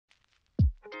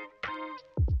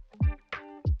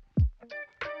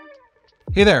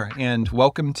Hey there, and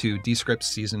welcome to Descript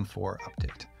Season 4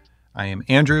 Update. I am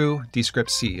Andrew,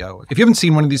 Descript's CEO. If you haven't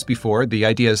seen one of these before, the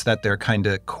idea is that they're kind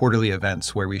of quarterly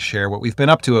events where we share what we've been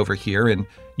up to over here and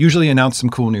usually announce some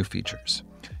cool new features.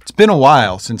 It's been a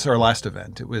while since our last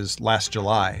event. It was last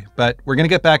July, but we're going to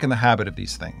get back in the habit of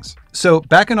these things. So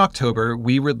back in October,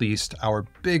 we released our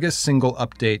biggest single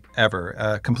update ever,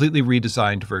 a completely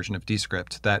redesigned version of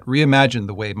Descript that reimagined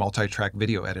the way multi-track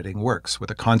video editing works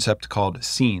with a concept called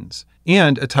scenes,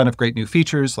 and a ton of great new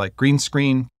features like green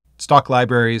screen, stock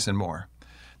libraries, and more.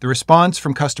 The response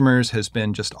from customers has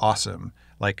been just awesome.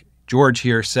 Like George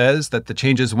here says that the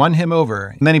changes won him over.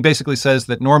 And then he basically says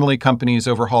that normally companies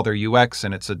overhaul their UX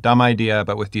and it's a dumb idea,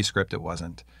 but with Descript it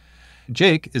wasn't.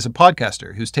 Jake is a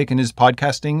podcaster who's taken his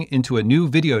podcasting into a new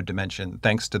video dimension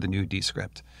thanks to the new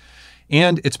Descript.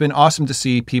 And it's been awesome to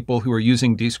see people who are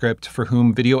using Descript for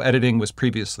whom video editing was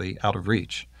previously out of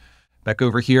reach. Back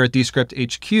over here at Descript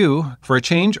HQ, for a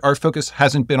change, our focus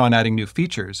hasn't been on adding new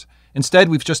features. Instead,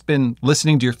 we've just been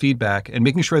listening to your feedback and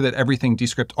making sure that everything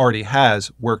Descript already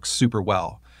has works super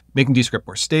well. Making Descript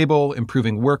more stable,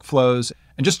 improving workflows,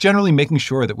 and just generally making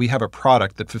sure that we have a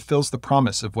product that fulfills the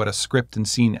promise of what a script and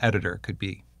scene editor could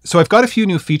be. So I've got a few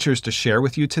new features to share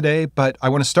with you today, but I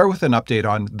want to start with an update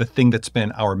on the thing that's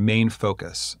been our main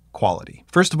focus, quality.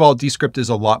 First of all, Descript is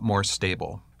a lot more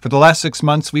stable. For the last 6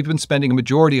 months, we've been spending a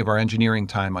majority of our engineering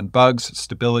time on bugs,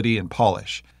 stability, and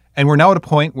polish. And we're now at a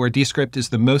point where Descript is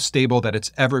the most stable that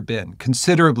it's ever been,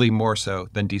 considerably more so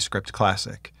than Descript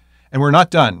Classic. And we're not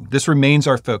done. This remains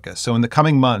our focus. So in the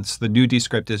coming months, the new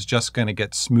Descript is just going to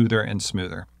get smoother and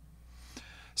smoother.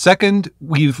 Second,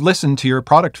 we've listened to your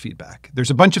product feedback.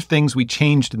 There's a bunch of things we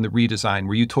changed in the redesign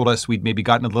where you told us we'd maybe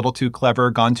gotten a little too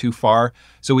clever, gone too far,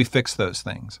 so we fixed those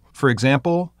things. For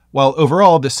example, while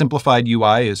overall the simplified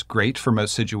UI is great for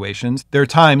most situations, there are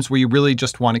times where you really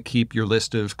just want to keep your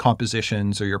list of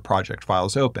compositions or your project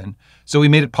files open. So we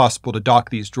made it possible to dock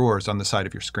these drawers on the side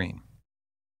of your screen.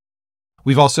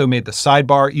 We've also made the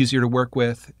sidebar easier to work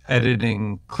with,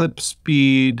 editing clip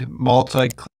speed,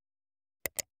 multi-clip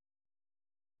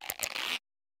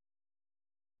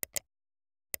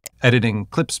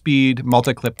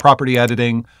property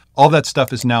editing. All that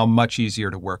stuff is now much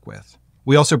easier to work with.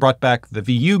 We also brought back the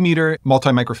VU meter,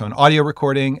 multi-microphone audio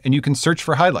recording, and you can search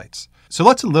for highlights. So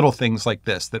lots of little things like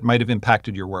this that might have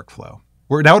impacted your workflow.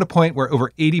 We're now at a point where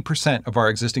over 80% of our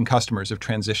existing customers have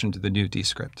transitioned to the new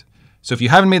Descript. So if you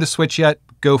haven't made the switch yet,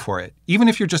 go for it. Even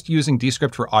if you're just using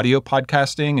Descript for audio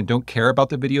podcasting and don't care about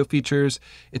the video features,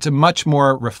 it's a much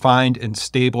more refined and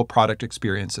stable product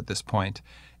experience at this point.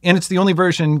 And it's the only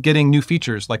version getting new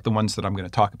features like the ones that I'm going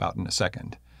to talk about in a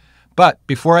second. But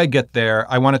before I get there,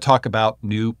 I want to talk about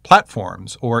new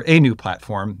platforms, or a new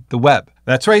platform, the web.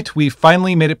 That's right, we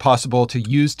finally made it possible to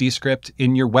use Descript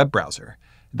in your web browser.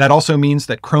 That also means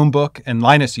that Chromebook and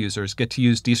Linux users get to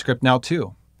use Descript now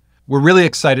too. We're really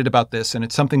excited about this, and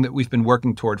it's something that we've been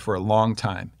working toward for a long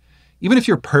time. Even if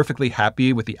you're perfectly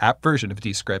happy with the app version of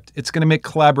Descript, it's going to make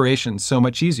collaboration so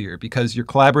much easier because your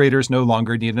collaborators no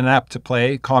longer need an app to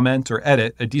play, comment, or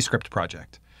edit a Descript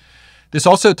project. This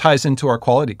also ties into our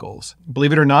quality goals.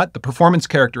 Believe it or not, the performance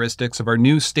characteristics of our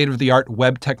new state-of-the-art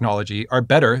web technology are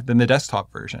better than the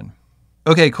desktop version.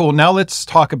 Okay, cool. Now let's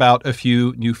talk about a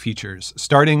few new features,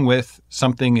 starting with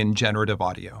something in generative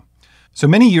audio. So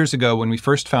many years ago, when we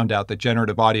first found out that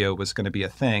generative audio was going to be a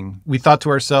thing, we thought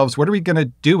to ourselves, what are we going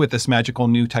to do with this magical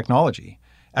new technology?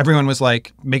 Everyone was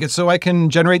like, make it so I can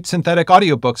generate synthetic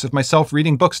audiobooks of myself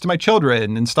reading books to my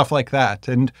children and stuff like that.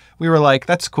 And we were like,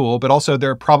 that's cool, but also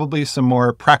there are probably some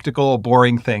more practical,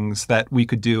 boring things that we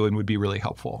could do and would be really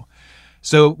helpful.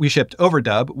 So we shipped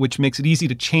Overdub, which makes it easy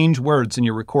to change words in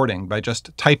your recording by just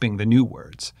typing the new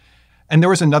words. And there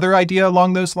was another idea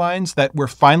along those lines that we're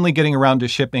finally getting around to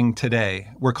shipping today.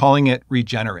 We're calling it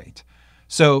Regenerate.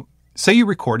 So say you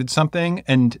recorded something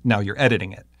and now you're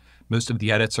editing it. Most of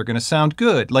the edits are going to sound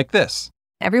good, like this.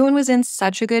 Everyone was in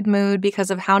such a good mood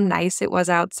because of how nice it was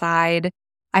outside.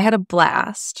 I had a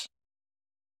blast.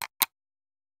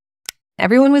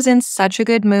 Everyone was in such a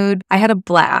good mood. I had a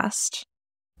blast.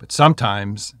 But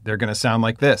sometimes they're going to sound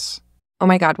like this. Oh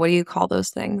my God, what do you call those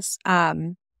things?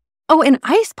 An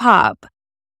ice pop.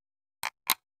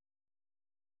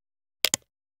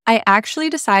 I actually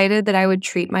decided that I would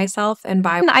treat myself and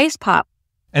buy an ice pop.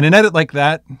 And an edit like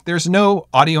that, there's no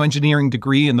audio engineering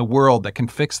degree in the world that can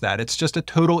fix that. It's just a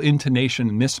total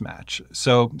intonation mismatch.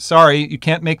 So sorry, you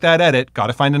can't make that edit. Got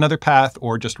to find another path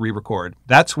or just re-record.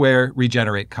 That's where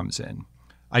Regenerate comes in.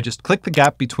 I just click the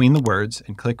gap between the words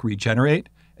and click Regenerate,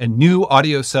 and new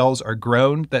audio cells are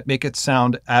grown that make it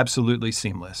sound absolutely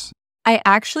seamless. I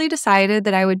actually decided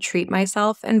that I would treat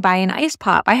myself and buy an ice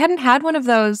pop. I hadn't had one of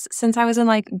those since I was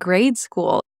in grade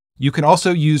school. You can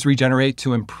also use Regenerate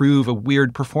to improve a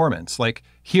weird performance. Like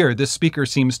here, this speaker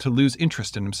seems to lose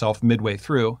interest in himself midway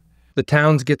through. The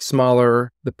towns get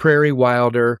smaller, the prairie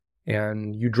wilder,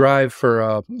 and you drive for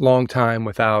a long time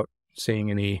without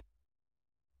seeing any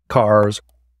cars.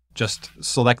 Just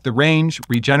select the range,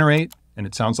 regenerate, and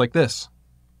it sounds like this.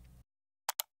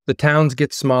 The towns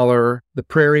get smaller, the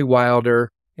prairie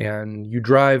wilder, and you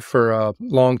drive for a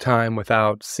long time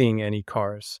without seeing any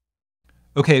cars.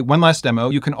 Okay, one last demo.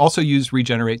 You can also use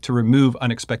Regenerate to remove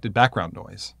unexpected background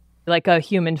noise. Like a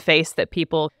human face that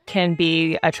people can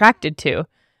be attracted to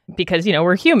because,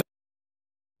 we're human.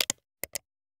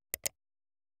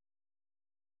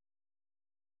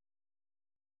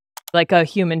 Like a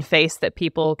human face that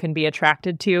people can be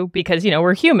attracted to because,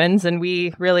 we're humans and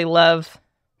we really love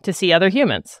to see other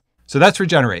humans. So that's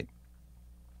Regenerate.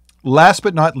 Last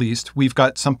but not least, we've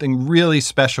got something really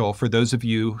special for those of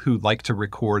you who like to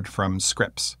record from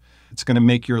scripts. It's going to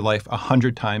make your life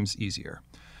 100 times easier.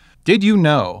 Did you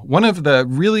know one of the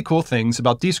really cool things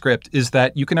about Descript is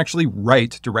that you can actually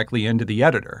write directly into the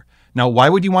editor? Now, why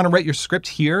would you want to write your script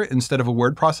here instead of a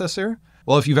word processor?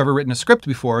 Well, if you've ever written a script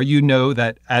before, you know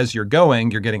that as you're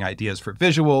going, you're getting ideas for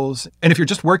visuals. And if you're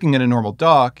just working in a normal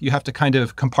doc, you have to kind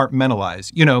of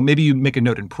compartmentalize. Maybe you make a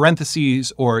note in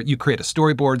parentheses or you create a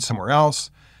storyboard somewhere else.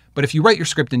 But if you write your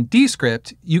script in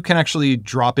Descript, you can actually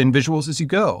drop in visuals as you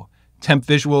go. Temp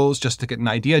visuals just to get an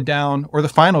idea down, or the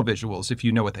final visuals if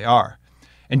you know what they are.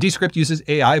 And Descript uses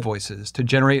AI voices to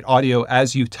generate audio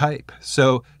as you type.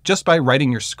 So just by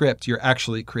writing your script, you're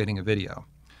actually creating a video.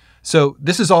 So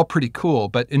this is all pretty cool,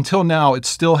 but until now, it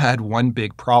still had one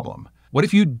big problem. What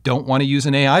if you don't want to use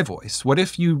an AI voice? What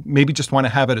if you maybe just want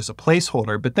to have it as a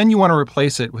placeholder, but then you want to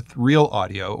replace it with real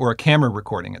audio or a camera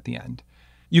recording at the end?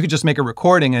 You could just make a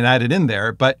recording and add it in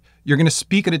there, but you're going to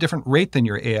speak at a different rate than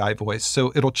your AI voice,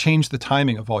 so it'll change the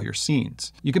timing of all your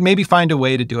scenes. You could maybe find a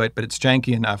way to do it, but it's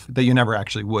janky enough that you never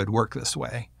actually would work this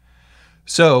way.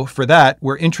 So for that,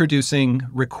 we're introducing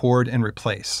Record and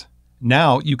Replace.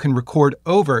 Now you can record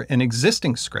over an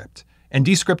existing script, and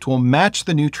Descript will match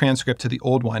the new transcript to the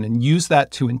old one and use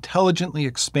that to intelligently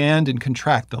expand and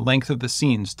contract the length of the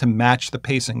scenes to match the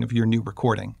pacing of your new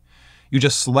recording. You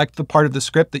just select the part of the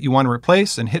script that you want to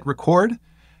replace and hit record,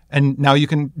 and now you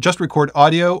can just record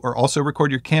audio or also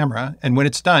record your camera, and when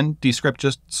it's done, Descript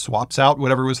just swaps out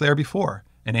whatever was there before,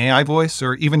 an AI voice,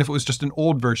 or even if it was just an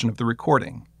old version of the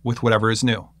recording, with whatever is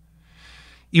new.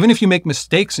 Even if you make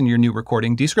mistakes in your new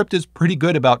recording, Descript is pretty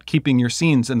good about keeping your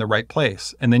scenes in the right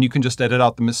place, and then you can just edit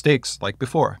out the mistakes like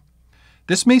before.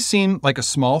 This may seem like a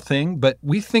small thing, but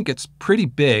we think it's pretty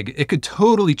big. It could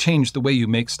totally change the way you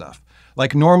make stuff.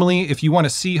 Like normally, if you want to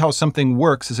see how something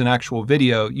works as an actual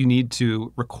video, you need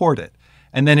to record it.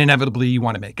 And then inevitably you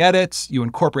want to make edits, you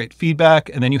incorporate feedback,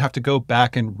 and then you have to go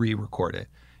back and re-record it.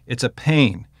 It's a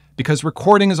pain because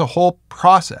recording is a whole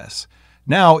process.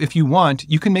 Now, if you want,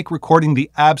 you can make recording the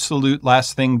absolute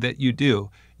last thing that you do.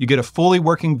 You get a fully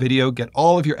working video, get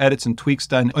all of your edits and tweaks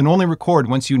done, and only record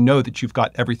once you know that you've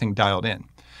got everything dialed in.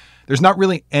 There's not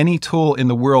really any tool in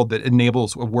the world that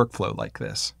enables a workflow like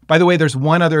this. By the way, there's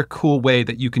one other cool way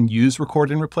that you can use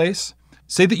Record and Replace.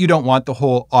 Say that you don't want the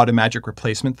whole automagic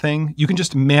replacement thing. You can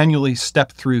just manually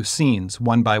step through scenes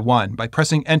one by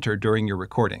pressing Enter during your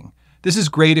recording. This is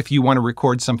great if you want to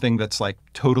record something that's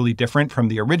totally different from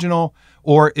the original,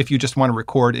 or if you just want to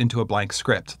record into a blank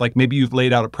script. Like maybe you've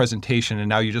laid out a presentation and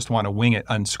now you just want to wing it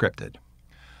unscripted.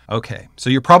 Okay, so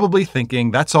you're probably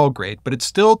thinking that's all great, but it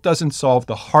still doesn't solve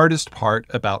the hardest part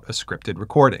about a scripted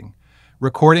recording.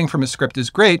 Recording from a script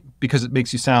is great because it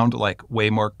makes you sound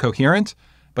way more coherent,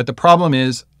 but the problem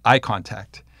is eye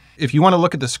contact. If you want to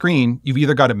look at the screen, you've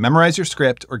either got to memorize your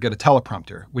script or get a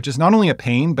teleprompter, which is not only a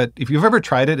pain, but if you've ever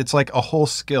tried it, it's like a whole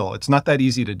skill. It's not that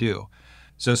easy to do.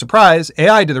 So surprise,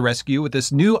 AI to the rescue with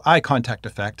this new eye contact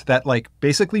effect that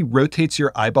basically rotates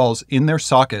your eyeballs in their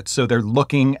sockets so they're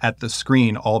looking at the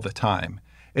screen all the time.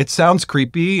 It sounds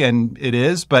creepy, and it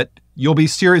is, but you'll be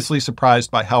seriously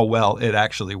surprised by how well it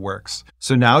actually works.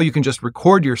 So now you can just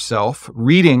record yourself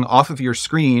reading off of your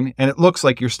screen, and it looks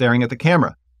like you're staring at the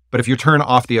camera. But if you turn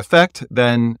off the effect,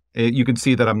 then you can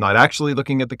see that I'm not actually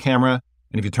looking at the camera.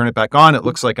 And if you turn it back on, it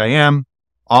looks like I am.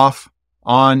 Off,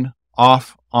 on,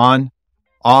 off, on,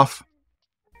 off.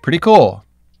 Pretty cool.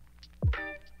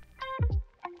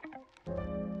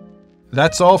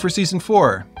 That's all for season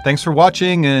 4. Thanks for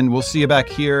watching, and we'll see you back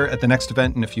here at the next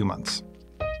event in a few months.